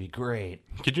 it's gonna be great.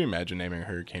 Could you imagine naming a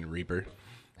Hurricane Reaper?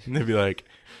 And they'd be like,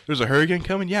 "There's a hurricane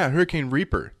coming? Yeah, Hurricane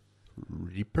Reaper."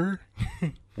 Reaper?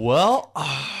 Well,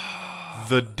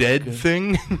 The dead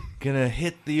thing? gonna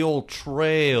hit the old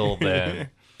trail then.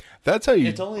 That's how you.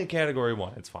 It's only a Category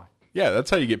 1. It's fine. Yeah, that's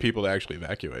how you get people to actually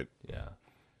evacuate. Yeah.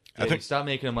 I Yeah, think- you stop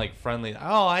making them like friendly.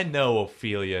 Oh, I know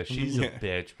Ophelia. She's Yeah. a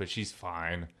bitch, but she's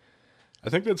fine. I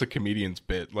think that's a comedian's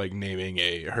bit, like naming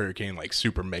a hurricane like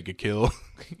Super Mega Kill.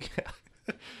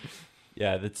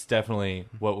 Yeah, that's definitely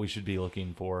what we should be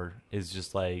looking for. Is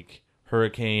just like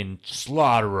Hurricane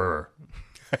Slaughterer,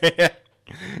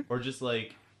 or just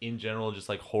like in general, just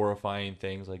like horrifying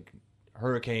things like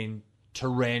Hurricane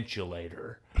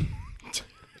Tarantulator.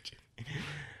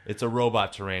 It's a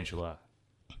robot tarantula.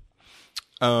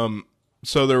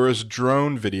 So there was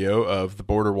drone video of the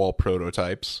border wall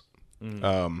prototypes.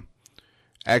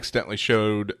 Accidentally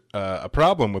showed a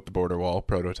problem with the border wall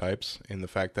prototypes in the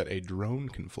fact that a drone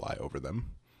can fly over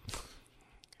them.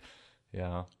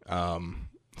 Yeah.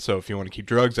 So if you want to keep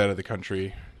drugs out of the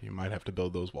country, you might have to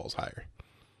build those walls higher.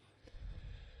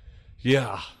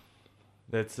 Yeah.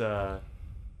 That's I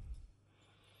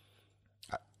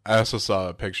also saw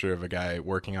a picture of a guy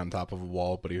working on top of a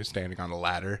wall, but he was standing on a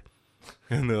ladder.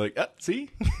 And they're like, see?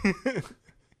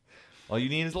 all you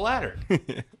need is a ladder.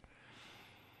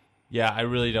 Yeah, I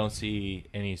really don't see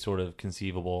any sort of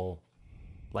conceivable,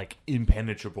 like,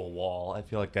 impenetrable wall. I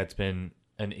feel like that's been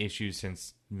an issue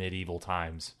since medieval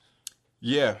times.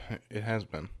 Yeah, it has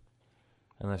been.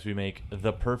 Unless we make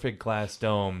the perfect glass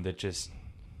dome that just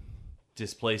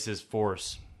displaces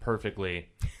force perfectly.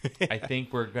 I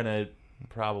think we're going to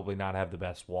probably not have the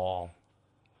best wall.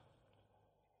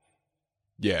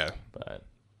 Yeah. But,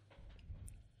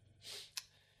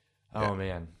 oh Yeah.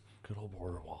 man, good old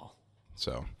border wall.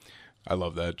 So I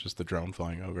love that. Just the drone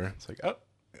flying over. It's like, oh,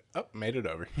 made it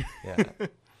over. Yeah.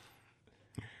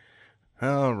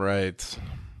 All right.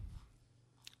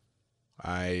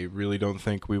 I really don't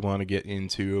think we want to get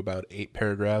into about 8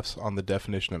 paragraphs on the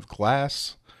definition of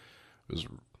class. It was a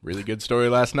really good story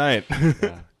last night.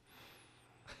 Yeah.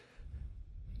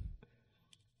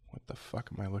 What the fuck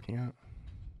am I looking at?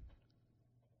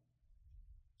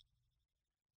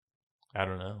 I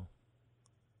don't know.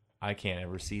 I can't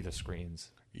ever see the screens.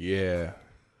 Yeah.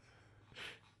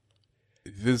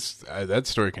 That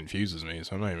story confuses me,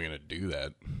 so I'm not even going to do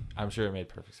that. I'm sure it made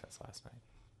perfect sense last night.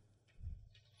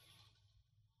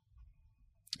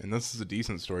 And this is a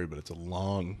decent story, but it's a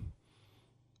long...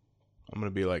 I'm going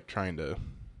to be like trying to...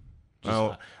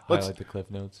 Well, Highlight the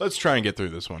cliff notes. let's try and get through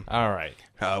this one. All right.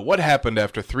 What happened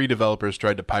after 3 developers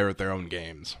tried to pirate their own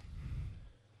games?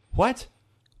 What?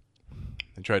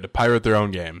 They tried to pirate their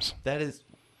own games. That is...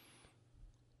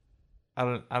 I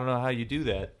don't know how you do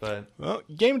that, but... Well,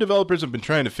 game developers have been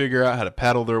trying to figure out how to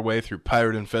paddle their way through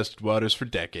pirate-infested waters for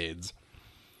decades.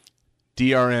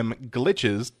 DRM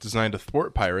glitches designed to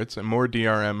thwart pirates, and more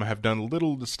DRM have done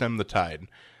little to stem the tide.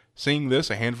 Seeing this,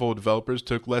 a handful of developers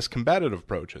took less combative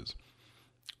approaches,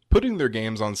 putting their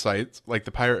games on sites like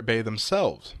the Pirate Bay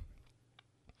themselves.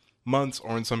 Months,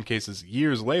 or in some cases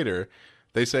years later,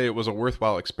 they say it was a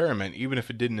worthwhile experiment, even if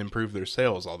it didn't improve their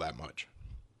sales all that much.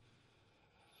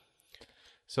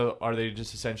 So are they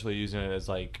just essentially using it as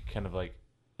like kind of like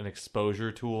an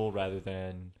exposure tool rather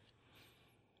than...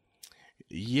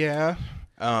 Yeah.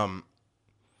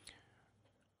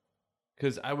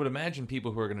 Because I would imagine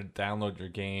people who are going to download your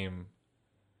game,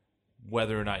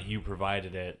 whether or not you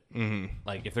provided it,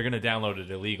 like if they're going to download it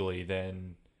illegally,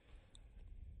 then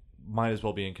might as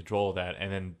well be in control of that,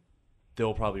 and then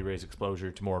they'll probably raise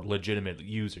exposure to more legitimate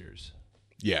users.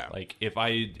 Yeah. Like if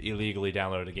I illegally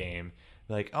download a game,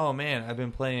 like, oh man, I've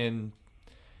been playing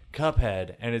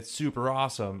Cuphead and it's super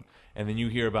awesome, and then you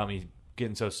hear about me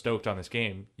getting so stoked on this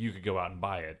game, you could go out and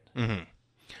buy it.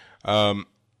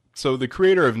 So the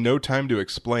creator of No Time to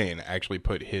Explain actually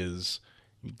put his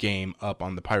game up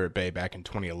on the Pirate Bay back in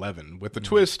 2011 with the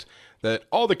twist that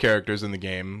all the characters in the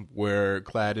game were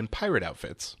clad in pirate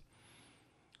outfits.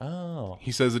 Oh.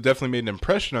 He says it definitely made an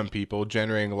impression on people,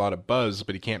 generating a lot of buzz,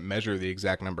 but he can't measure the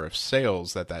exact number of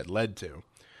sales that led to.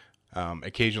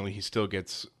 Occasionally, he still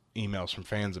gets emails from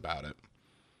fans about it.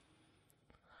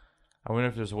 I wonder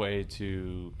if there's a way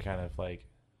to kind of like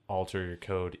alter your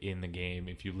code in the game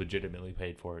if you legitimately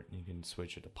paid for it. You can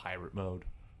switch it to pirate mode.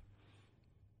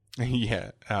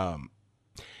 Yeah.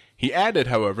 He added,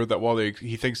 however, that while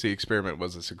he thinks the experiment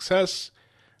was a success,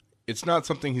 it's not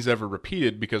something he's ever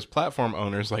repeated because platform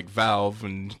owners like Valve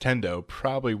and Nintendo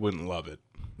probably wouldn't love it.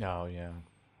 Oh, yeah.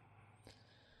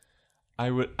 I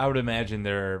would imagine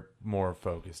they're more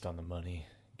focused on the money,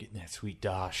 getting that sweet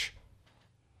dosh.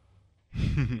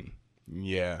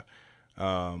 Yeah.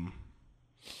 The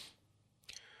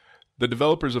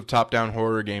developers of top-down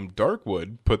horror game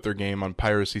Darkwood put their game on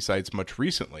piracy sites much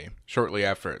recently, shortly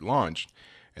after it launched,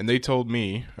 and they told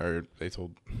me, or they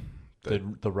told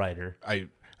The writer,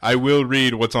 I will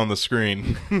read what's on the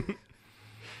screen.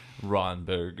 Ron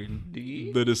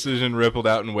Burgundy. The decision rippled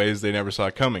out in ways they never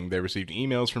saw coming. They received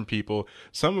emails from people,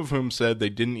 some of whom said they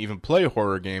didn't even play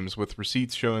horror games, with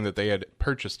receipts showing that they had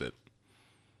purchased it.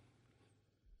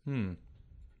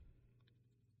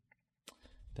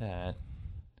 That.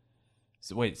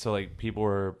 So wait, so like people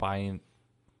were buying...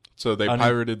 So they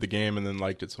pirated the game and then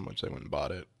liked it so much they went and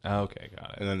bought it. Okay,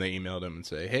 got it. And then they emailed him and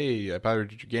say, hey, I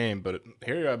pirated your game, but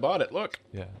here, I bought it, look.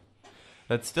 Yeah.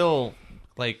 That's still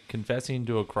like confessing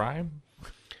to a crime?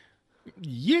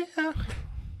 Yeah.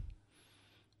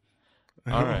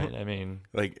 All right, I mean...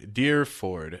 Like, dear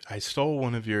Ford, I stole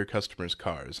one of your customers'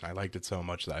 cars, and I liked it so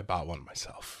much that I bought one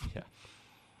myself. Yeah.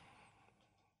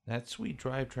 That sweet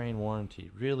drivetrain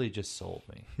warranty really just sold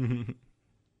me.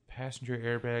 Passenger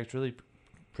airbags really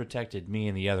protected me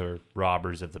and the other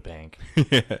robbers of the bank. All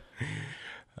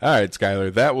right,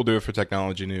 Skylar, that will do it for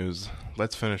technology news.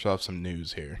 Let's finish off some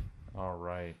news here. All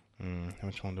right.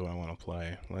 Which one do I want to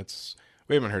play?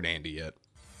 We haven't heard Andy yet.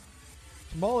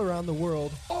 From all around the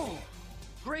world Oh,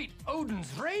 great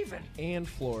Odin's Raven. and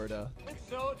Florida, It's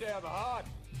so damn hot.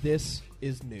 this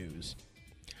is news.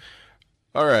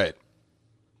 All right.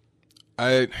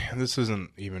 This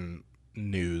isn't even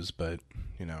news, but,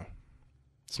 you know,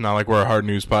 it's not like we're a hard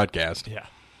news podcast. Yeah.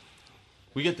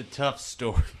 We get the tough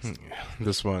stories.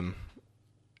 This one,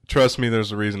 trust me,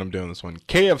 there's a reason I'm doing this one.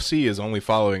 KFC is only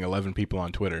following 11 people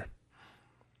on Twitter.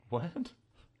 What?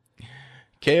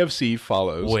 KFC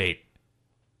follows... Wait.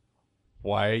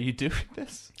 Why are you doing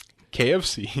this?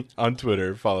 KFC on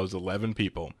Twitter follows 11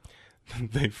 people.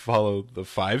 They follow the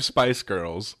 5 Spice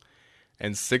Girls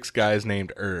and 6 guys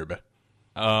named Herb,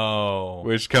 Oh,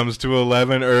 which comes to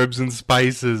 11 herbs and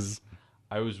spices.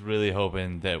 I was really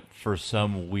hoping that for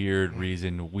some weird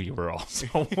reason we were also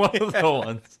one of the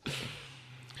ones.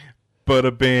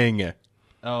 Bada bing.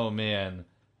 Oh man,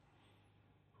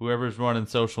 whoever's running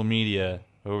social media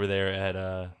over there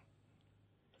at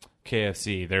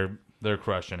KFC, they're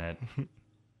crushing it.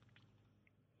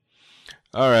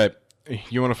 All right.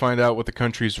 You want to find out what the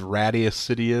country's rattiest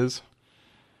city is?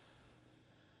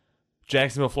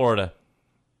 Jacksonville, Florida.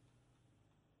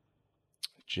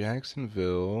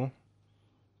 Jacksonville.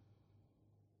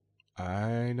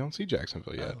 I don't see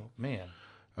Jacksonville yet. Oh man.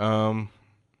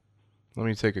 Let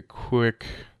me take a quick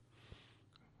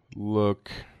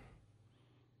look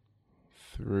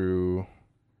through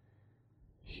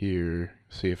here,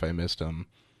 see if I missed them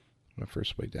my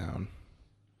first way down.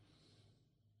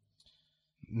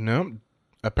 Nope.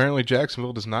 Apparently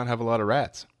Jacksonville does not have a lot of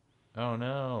rats. Oh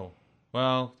no.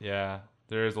 Well, yeah,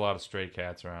 there is a lot of stray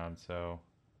cats around, so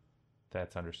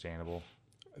that's understandable.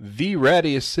 The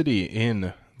rattiest city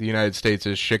in the United States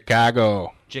is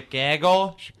Chicago.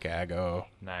 Chicago? Chicago.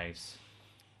 Nice.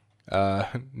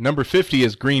 Number 50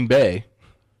 is Green Bay.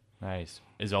 Nice.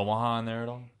 Is Omaha in there at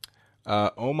all?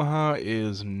 Omaha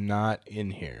is not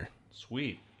in here.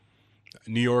 Sweet.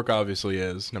 New York obviously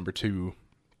is. Number 2.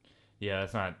 Yeah,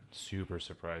 that's not super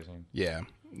surprising. Yeah.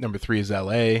 Number 3 is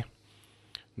LA.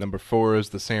 Number 4 is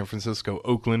the San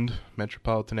Francisco-Oakland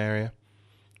metropolitan area.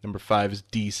 Number 5 is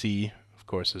DC. Of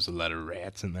course, there's a lot of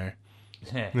rats in there.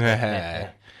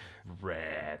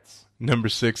 Rats. Number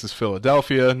 6 is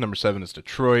Philadelphia. Number 7 is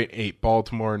Detroit. 8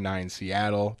 Baltimore. 9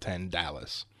 Seattle. 10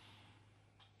 Dallas.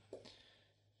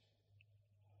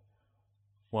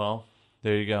 Well,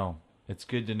 there you go. It's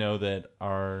good to know that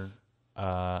our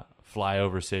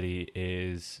flyover city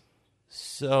is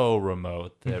so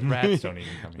remote that rats don't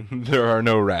even come in. There are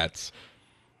no rats.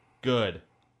 Good.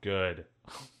 Good.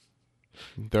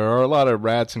 There are a lot of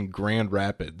rats in Grand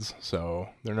Rapids, so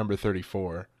they're number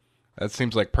 34. That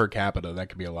seems like per capita, that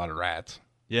could be a lot of rats.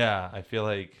 Yeah, I feel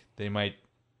like they might...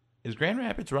 Is Grand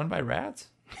Rapids run by rats?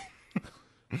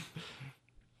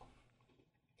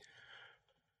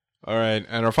 All right,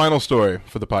 and our final story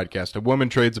for the podcast. A woman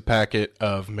trades a packet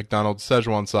of McDonald's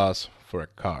Szechuan sauce for a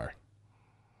car.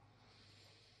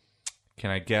 Can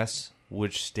I guess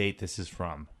which state this is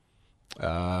from?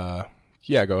 Yeah,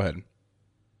 go ahead.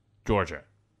 Georgia.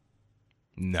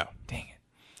 No. Dang it.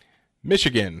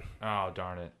 Michigan. Oh,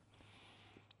 darn it.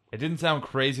 It didn't sound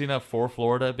crazy enough for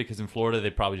Florida, because in Florida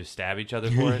they'd probably just stab each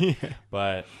other for it. Yeah.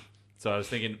 But so I was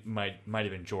thinking might have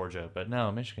been Georgia, but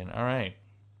no, Michigan. All right.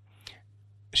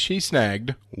 She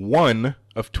snagged 1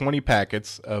 of 20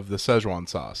 packets of the Szechuan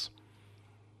sauce.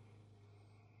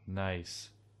 Nice.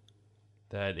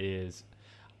 That is...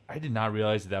 I did not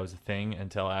realize that was a thing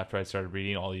until after I started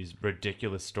reading all these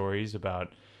ridiculous stories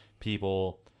about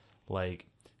people, like,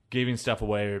 giving stuff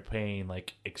away or paying,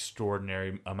 like,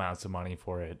 extraordinary amounts of money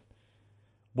for it.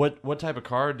 What type of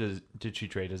car did she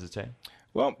trade, does it say?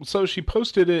 Well, so she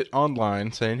posted it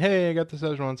online saying, hey, I got the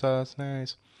Szechuan sauce.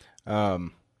 Nice. A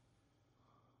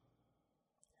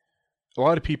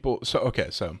lot of people...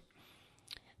 So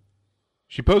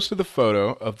she posted the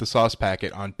photo of the sauce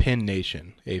packet on Pin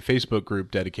Nation, a Facebook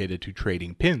group dedicated to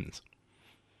trading pins.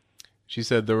 She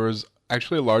said there was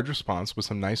actually a large response with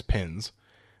some nice pins,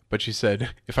 but she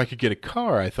said, if I could get a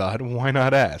car, I thought, why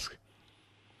not ask?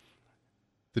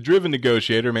 The driven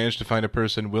negotiator managed to find a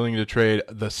person willing to trade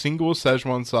the single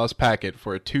Szechuan sauce packet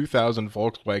for a 2000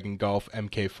 Volkswagen Golf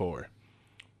MK4.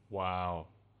 Wow.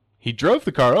 He drove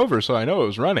the car over, so I know it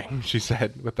was running, she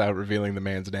said, without revealing the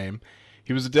man's name.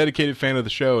 He was a dedicated fan of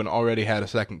the show and already had a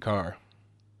second car.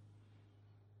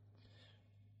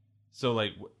 So,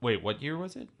 like, wait, what year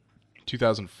was it?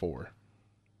 2004.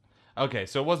 Okay,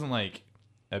 so it wasn't like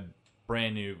a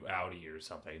brand new Audi or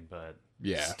something, but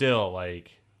Yeah. still,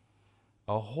 like,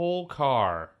 a whole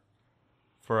car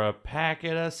for a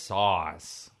packet of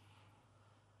sauce.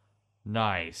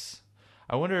 Nice.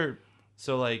 I wonder,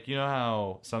 so, like, you know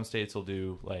how some states will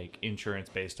do, like, insurance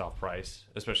based off price,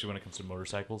 especially when it comes to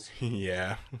motorcycles?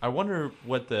 Yeah. I wonder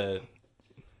what that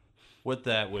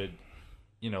would,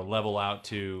 level out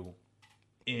to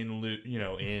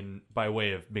in by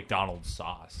way of McDonald's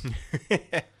sauce.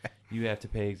 You have to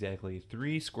pay exactly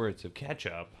 3 squirts of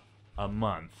ketchup a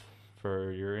month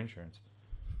for your insurance.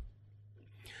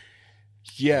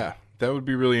 Yeah, that would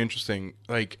be really interesting.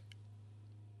 Like,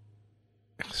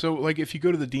 so, like, if you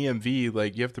go to the DMV,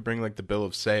 like, you have to bring, like, the bill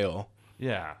of sale.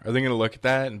 Yeah. Are they going to look at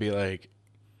that and be like,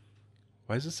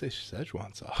 why does it say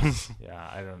Szechuan sauce?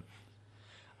 Yeah,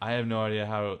 I have no idea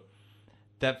how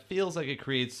that feels like it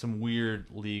creates some weird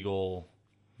legal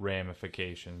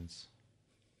ramifications.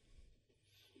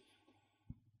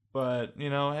 But,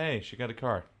 hey, she got a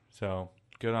car. So,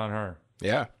 good on her.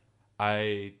 Yeah.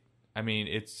 I mean,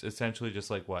 it's essentially just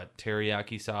like what?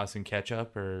 Teriyaki sauce and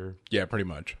ketchup or Yeah, pretty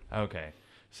much. okay.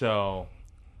 So,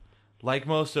 like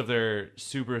most of their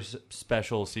super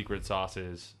special secret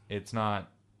sauces, it's not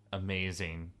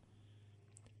amazing.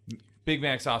 Big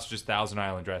Mac sauce, just Thousand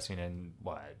Island dressing and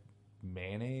what?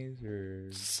 Mayonnaise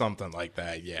or Something like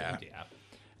that, yeah. yeah.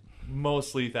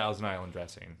 Mostly Thousand Island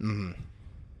dressing. Mm-hmm.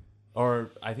 Or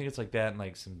I think it's like that and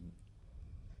like some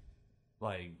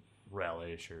like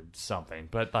relish or something.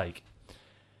 But like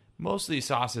most of these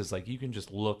sauces, like you can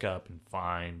just look up and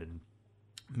find and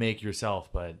make yourself,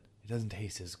 but it doesn't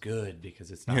taste as good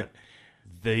because it's not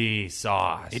the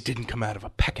sauce. It didn't come out of a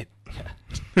packet.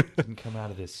 It didn't come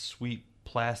out of this sweet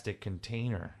plastic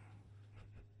container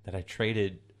that I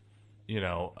traded, a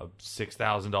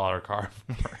 $6,000 car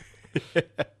for.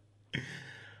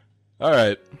 All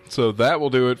right, so that will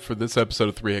do it for this episode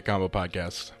of 3 Hit Combo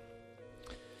Podcast.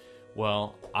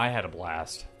 Well, I had a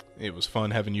blast. It was fun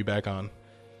having you back on.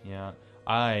 Yeah.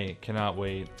 I cannot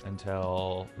wait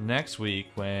until next week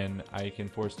when I can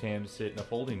force Tam to sit in a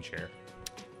folding chair.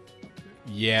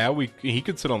 Yeah, he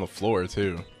could sit on the floor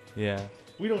too. Yeah.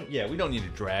 We don't need to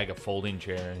drag a folding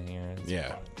chair in here.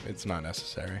 Yeah, it's not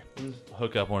necessary. We'll just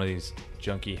hook up one of these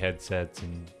junky headsets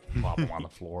and plop them on the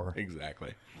floor.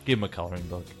 Exactly. Give him a coloring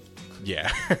book.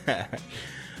 Yeah.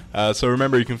 So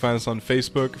remember, you can find us on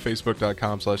Facebook,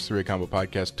 facebook.com/3hitcombo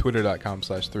podcast,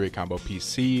 twitter.com/3hitcombo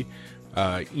PC.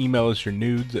 Email us your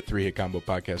nudes at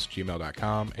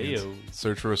 3hitcombopodcast@gmail.com. And Heyo.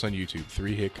 search for us on YouTube,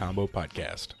 3 Hit Combo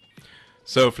Podcast.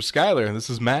 So for Skylar, this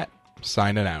is Matt,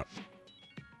 signing out.